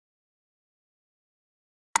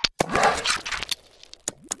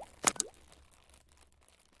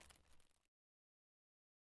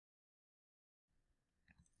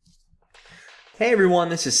Hey everyone,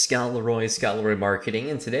 this is Scott Leroy Marketing,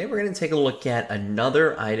 and today we're going to take a look at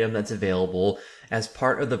another item that's available as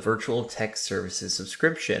part of the Virtual Tech Services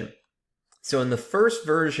subscription. So in the first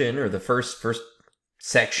version, or the first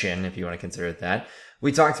section, if you want to consider it that,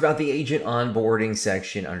 we talked about the agent onboarding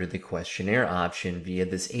section under the questionnaire option via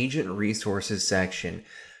this agent resources section.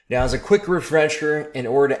 Now, as a quick refresher, in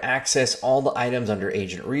order to access all the items under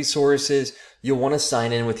agent resources, you'll want to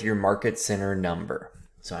sign in with your Market Center number.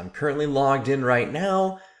 So I'm currently logged in right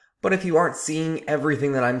now, but if you aren't seeing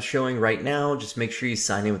everything that I'm showing right now, just make sure you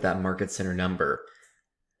sign in with that Market Center number.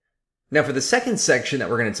 Now for the second section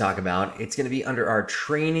that we're going to talk about, it's going to be under our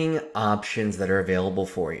training options that are available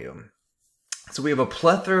for you. So we have a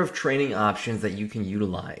plethora of training options that you can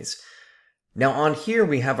utilize. Now on here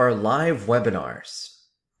we have our live webinars.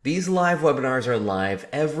 These live webinars are live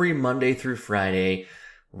every Monday through Friday,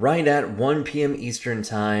 right at 1 p.m. Eastern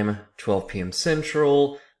Time, 12 p.m.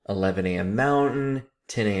 Central, 11 a.m. Mountain,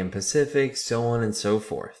 10 a.m. Pacific, so on and so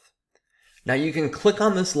forth. Now you can click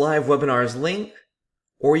on this live webinars link,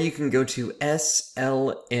 or you can go to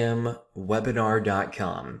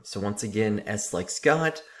slmwebinar.com. So once again, S like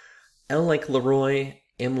Scott, L like Leroy,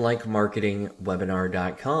 M like Marketing,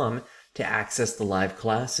 webinar.com to access the live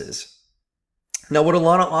classes. Now, what a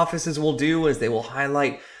lot of offices will do is they will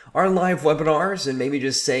highlight our live webinars and maybe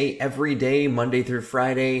just say every day, Monday through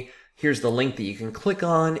Friday, here's the link that you can click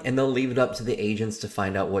on, and they'll leave it up to the agents to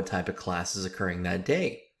find out what type of class is occurring that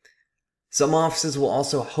day. Some offices will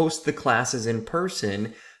also host the classes in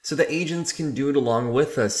person so the agents can do it along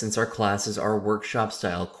with us since our classes are workshop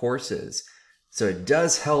style courses. So it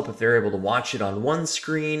does help if they're able to watch it on one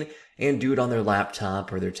screen and do it on their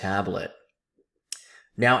laptop or their tablet.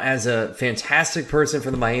 Now, as a fantastic person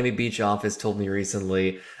from the Miami Beach office told me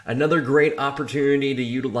recently, another great opportunity to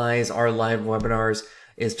utilize our live webinars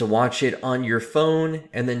is to watch it on your phone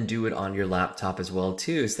and then do it on your laptop as well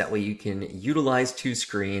too. So that way you can utilize two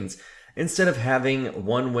screens instead of having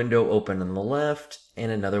one window open on the left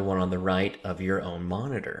and another one on the right of your own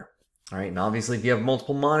monitor. All right, and obviously if you have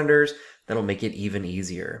multiple monitors, that'll make it even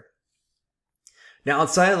easier. Now,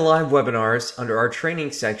 outside of the live webinars, under our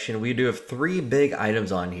training section, we do have three big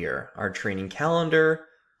items on here: our training calendar,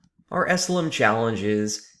 our SLM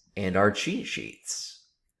challenges, and our cheat sheets.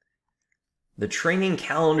 The training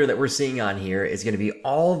calendar that we're seeing on here is going to be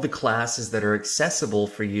all of the classes that are accessible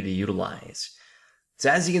for you to utilize.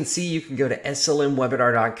 So as you can see, you can go to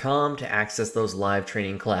slmwebinar.com to access those live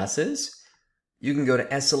training classes. You can go to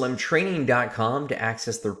slmtraining.com to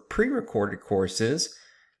access the pre-recorded courses.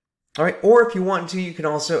 All right, or if you want to, you can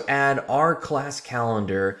also add our class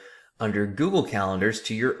calendar under Google Calendars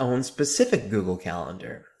to your own specific Google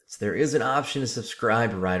Calendar. So there is an option to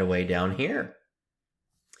subscribe right away down here.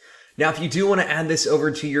 Now, if you do want to add this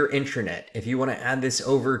over to your intranet, if you want to add this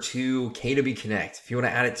over to KW Connect, if you want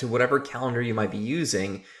to add it to whatever calendar you might be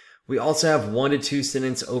using, we also have 1 to 2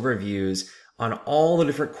 sentence overviews on all the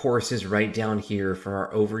different courses right down here for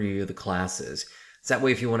our overview of the classes. So that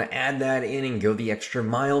way, if you want to add that in and go the extra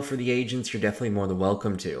mile for the agents, you're definitely more than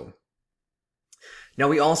welcome to. Now,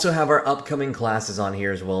 we also have our upcoming classes on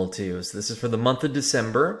here as well, too. So this is for the month of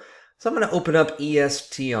December. So I'm going to open up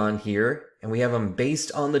EST on here, and we have them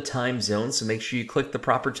based on the time zone. So make sure you click the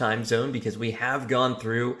proper time zone because we have gone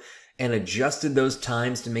through and adjusted those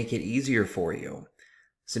times to make it easier for you.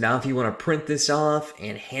 So now if you want to print this off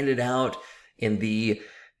and hand it out in the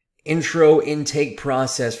intro intake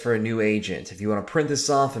process for a new agent. If you want to print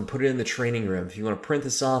this off and put it in the training room, if you want to print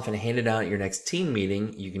this off and hand it out at your next team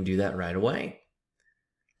meeting, you can do that right away.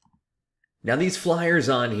 Now these flyers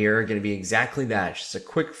on here are going to be exactly that, just a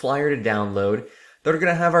quick flyer to download. They're going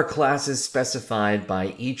to have our classes specified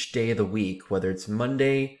by each day of the week, whether it's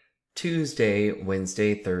Monday, Tuesday,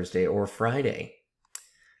 Wednesday, Thursday, or Friday.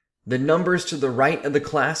 The numbers to the right of the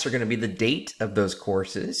class are going to be the date of those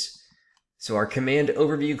courses. So our Command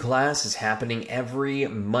Overview class is happening every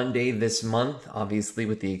Monday this month, obviously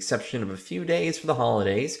with the exception of a few days for the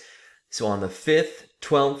holidays. So on the 5th,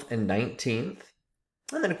 12th, and 19th.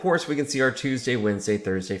 And then of course we can see our Tuesday, Wednesday,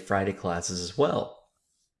 Thursday, Friday classes as well.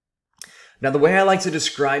 Now the way I like to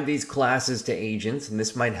describe these classes to agents, and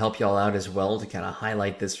this might help y'all out as well to kind of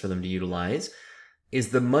highlight this for them to utilize, is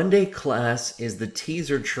the Monday class is the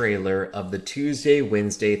teaser trailer of the Tuesday,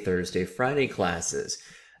 Wednesday, Thursday, Friday classes.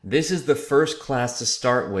 This is the first class to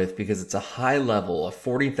start with because it's a high level, a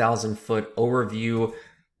 40,000 foot overview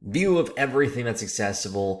view of everything that's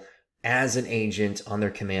accessible as an agent on their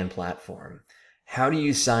command platform. How do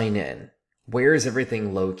you sign in? Where is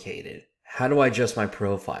everything located? How do I adjust my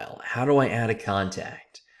profile? How do I add a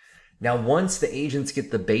contact? Now, once the agents get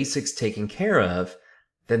the basics taken care of,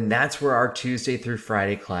 then that's where our Tuesday through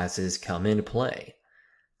Friday classes come into play.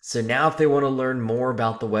 So now if they want to learn more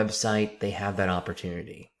about the website, they have that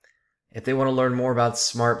opportunity. If they want to learn more about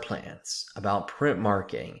smart plans, about print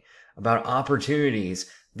marketing, about opportunities,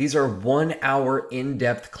 these are 1 hour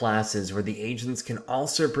in-depth classes where the agents can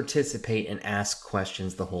also participate and ask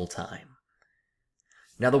questions the whole time.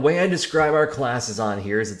 Now, the way I describe our classes on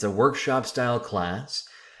here is it's a workshop style class,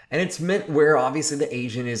 and it's meant where obviously the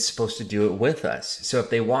agent is supposed to do it with us. So if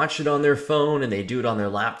they watch it on their phone and they do it on their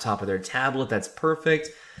laptop or their tablet, that's perfect.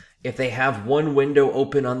 If they have one window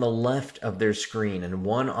open on the left of their screen and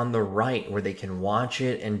one on the right where they can watch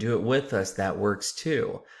it and do it with us, that works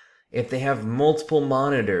too. If they have multiple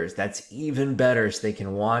monitors, that's even better, so they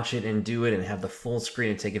can watch it and do it and have the full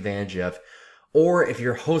screen to take advantage of. Or if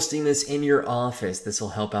you're hosting this in your office, this will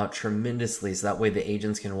help out tremendously, so that way the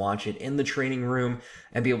agents can watch it in the training room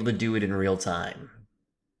and be able to do it in real time.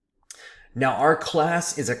 Now, our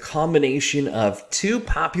class is a combination of 2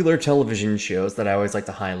 popular television shows that I always like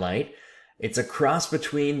to highlight. It's a cross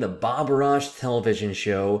between the Bob Ross television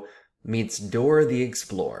show meets Dora the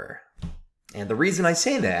Explorer. And the reason I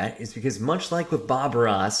say that is because much like with Bob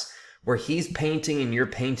Ross, where he's painting and you're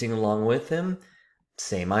painting along with him,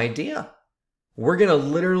 same idea. We're going to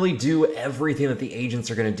literally do everything that the agents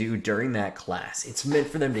are going to do during that class. It's meant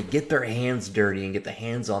for them to get their hands dirty and get the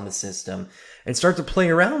hands on the system and start to play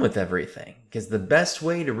around with everything. Because the best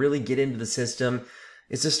way to really get into the system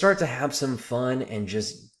is to start to have some fun and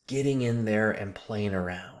just getting in there and playing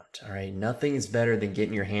around. All right, nothing is better than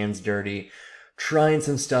getting your hands dirty, trying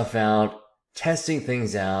some stuff out, testing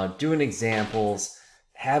things out, doing examples,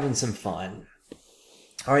 having some fun.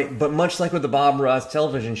 All right, but much like with the Bob Ross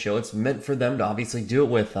television show, it's meant for them to obviously do it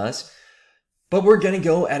with us, but we're going to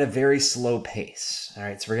go at a very slow pace. All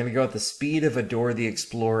right, so we're going to go at the speed of a Dora the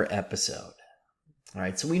Explorer episode. All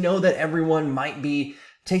right, so we know that everyone might be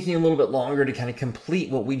taking a little bit longer to kind of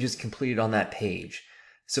complete what we just completed on that page.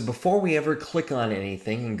 So before we ever click on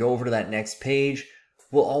anything and go over to that next page,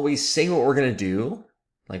 we'll always say what we're going to do.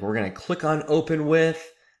 Like we're going to click on Open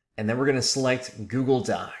With, and then we're going to select Google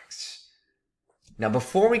Docs. Now,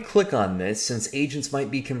 before we click on this, since agents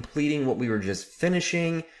might be completing what we were just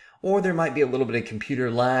finishing, or there might be a little bit of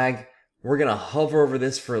computer lag, we're going to hover over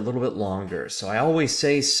this for a little bit longer. So I always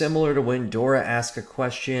say, similar to when Dora asks a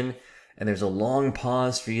question and there's a long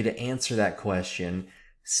pause for you to answer that question,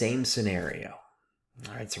 same scenario.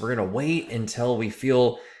 All right, so we're going to wait until we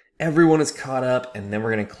feel everyone is caught up, and then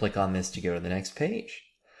we're going to click on this to go to the next page.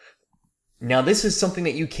 Now, this is something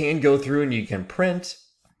that you can go through and you can print.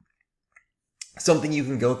 Something you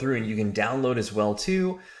can go through and you can download as well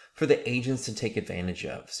too for the agents to take advantage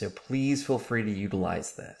of. So please feel free to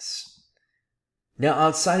utilize this. Now,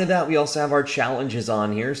 outside of that, we also have our challenges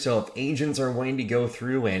on here. So if agents are wanting to go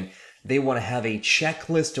through and they want to have a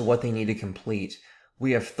checklist of what they need to complete,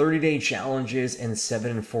 we have 30-day challenges and 7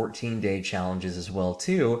 and 14-day challenges as well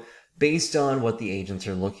too, based on what the agents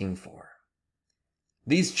are looking for.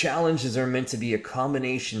 These challenges are meant to be a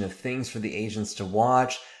combination of things for the agents to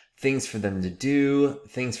watch, things for them to do,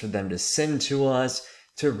 things for them to send to us,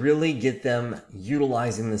 to really get them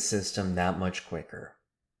utilizing the system that much quicker.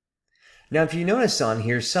 Now, if you notice on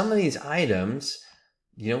here, some of these items,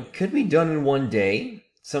 could be done in one day.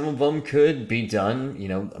 Some of them could be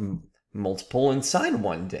done, multiple inside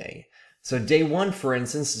one day. So day 1, for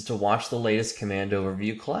instance, is to watch the latest command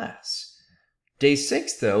overview class. Day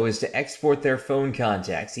 6, though, is to export their phone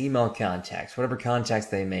contacts, email contacts, whatever contacts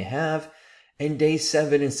they may have. And day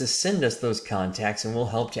 7 is to send us those contacts, and we'll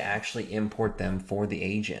help to actually import them for the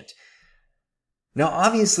agent. Now,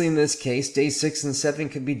 obviously, in this case, day 6 and 7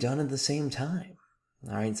 could be done at the same time.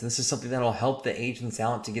 All right, so this is something that will help the agents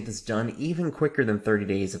out to get this done even quicker than 30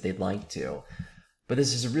 days if they'd like to. But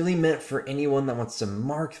this is really meant for anyone that wants to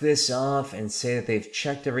mark this off and say that they've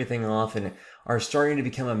checked everything off and are starting to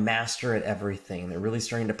become a master at everything. They're really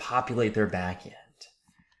starting to populate their back end.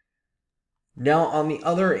 Now, on the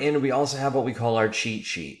other end, we also have what we call our cheat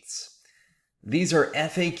sheets. These are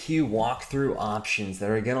FAQ walkthrough options that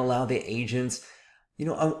are going to allow the agents,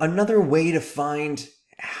 another way to find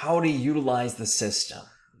how to utilize the system.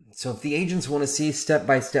 So if the agents want to see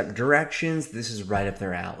step-by-step directions, this is right up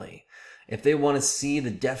their alley. If they want to see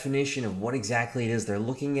the definition of what exactly it is they're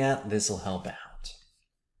looking at, this will help out.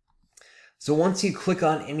 So once you click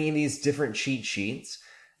on any of these different cheat sheets,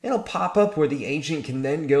 it'll pop up where the agent can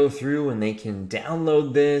then go through and they can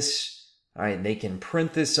download this. All right, they can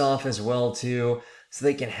print this off as well too, so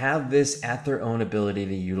they can have this at their own ability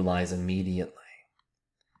to utilize immediately.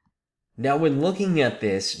 Now, when looking at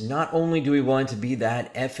this, not only do we want it to be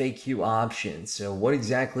that FAQ option, so what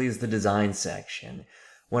exactly is the design section?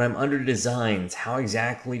 When I'm under designs, how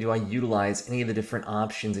exactly do I utilize any of the different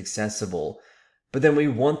options accessible? But then we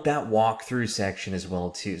want that walkthrough section as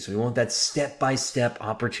well too. So we want that step-by-step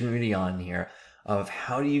opportunity on here of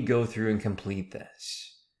how do you go through and complete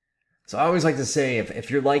this. So I always like to say, if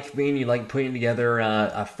you're like me and you like putting together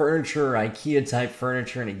a furniture, IKEA type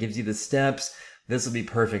furniture, and it gives you the steps, this will be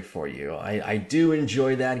perfect for you. I do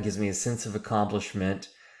enjoy that. It gives me a sense of accomplishment.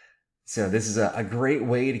 So this is a great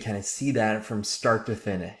way to kind of see that from start to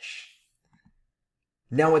finish.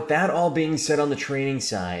 Now, with that all being said on the training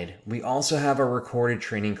side, we also have our recorded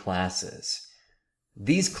training classes.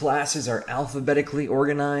 These classes are alphabetically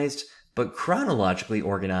organized, but chronologically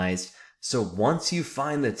organized. So once you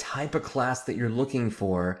find the type of class that you're looking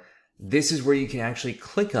for, this is where you can actually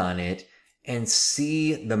click on it and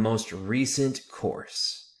see the most recent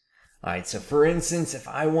course. All right, so for instance, if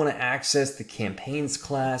I want to access the campaigns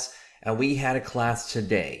class, and we had a class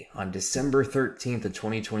today on December 13th of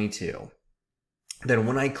 2022, then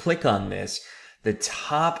when I click on this, the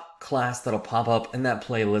top class that'll pop up in that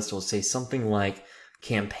playlist will say something like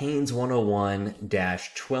Campaigns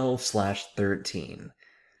 101-12/13.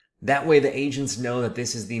 That way the agents know that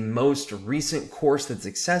this is the most recent course that's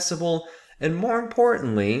accessible, and more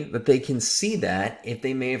importantly, that they can see that if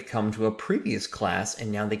they may have come to a previous class,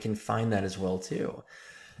 and now they can find that as well too.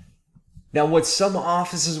 Now, what some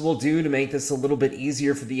offices will do to make this a little bit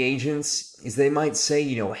easier for the agents is they might say,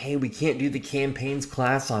 hey, we can't do the campaigns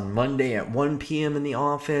class on Monday at 1 p.m. in the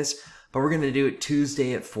office, but we're going to do it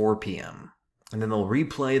Tuesday at 4 p.m. And then they'll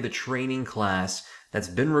replay the training class that's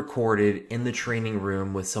been recorded in the training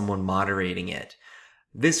room with someone moderating it.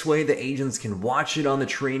 This way, the agents can watch it on the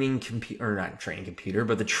training computer, or not training computer,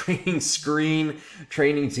 but the training screen,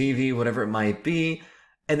 training TV, whatever it might be,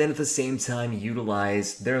 and then at the same time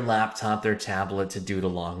utilize their laptop, their tablet to do it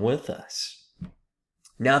along with us.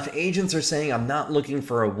 Now, if agents are saying, I'm not looking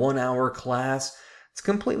for a 1-hour class, it's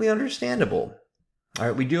completely understandable. All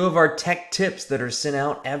right, we do have our tech tips that are sent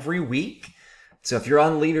out every week. So if you're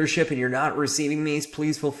on leadership and you're not receiving these,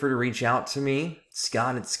 please feel free to reach out to me,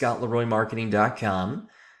 Scott at scottleroymarketing.com.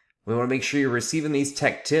 We want to make sure you're receiving these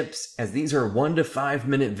tech tips, as these are 1 to 5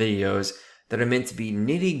 minute videos that are meant to be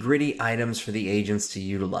nitty-gritty items for the agents to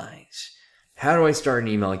utilize. How do I start an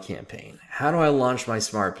email campaign? How do I launch my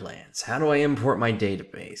smart plans? How do I import my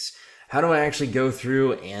database? How do I actually go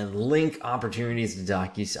through and link opportunities to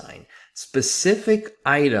DocuSign? Specific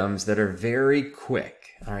items that are very quick.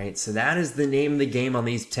 All right, so that is the name of the game on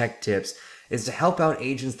these tech tips, is to help out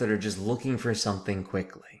agents that are just looking for something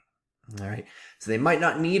quickly. All right, so they might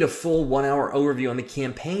not need a full 1-hour overview on the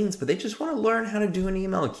campaigns, but they just want to learn how to do an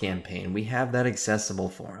email campaign. We have that accessible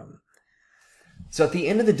for them. So at the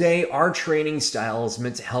end of the day, our training style is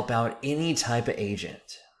meant to help out any type of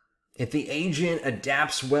agent. If the agent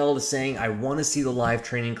adapts well to saying, I want to see the live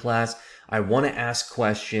training class, I want to ask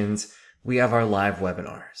questions, we have our live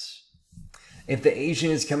webinars. If the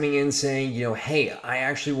agent is coming in saying, hey, I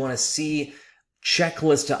actually want to see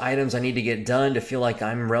checklist of items I need to get done to feel like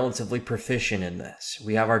I'm relatively proficient in this,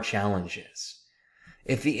 we have our challenges.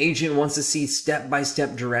 If the agent wants to see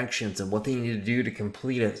step-by-step directions of what they need to do to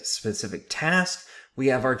complete a specific task, we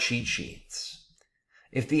have our cheat sheets.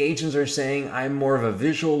 If the agents are saying, I'm more of a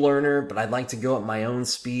visual learner, but I'd like to go at my own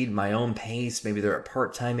speed, my own pace, maybe they're a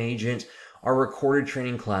part-time agent, our recorded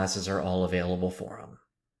training classes are all available for them.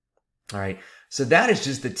 All right, so that is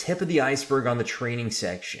just the tip of the iceberg on the training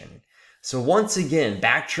section. So once again,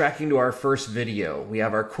 backtracking to our first video, we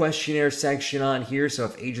have our questionnaire section on here. So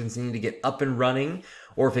if agents need to get up and running,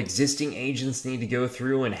 or if existing agents need to go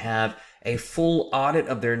through and have a full audit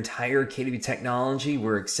of their entire KW technology,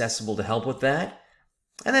 we're accessible to help with that.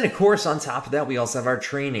 And then of course, on top of that, we also have our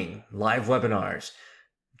training, live webinars,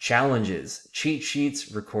 challenges, cheat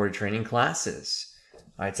sheets, recorded training classes.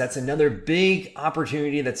 All right, so that's another big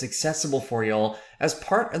opportunity that's accessible for y'all as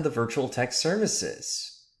part of the virtual tech services.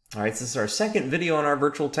 All right, so this is our second video on our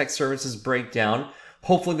virtual tech services breakdown.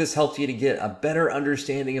 Hopefully this helped you to get a better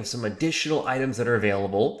understanding of some additional items that are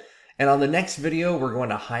available. And on the next video, we're going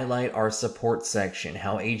to highlight our support section,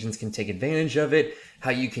 how agents can take advantage of it,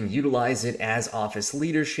 how you can utilize it as office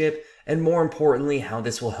leadership, and more importantly, how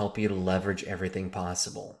this will help you to leverage everything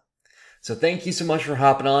possible. So thank you so much for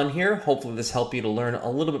hopping on here. Hopefully this helped you to learn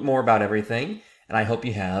a little bit more about everything, and I hope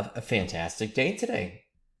you have a fantastic day today.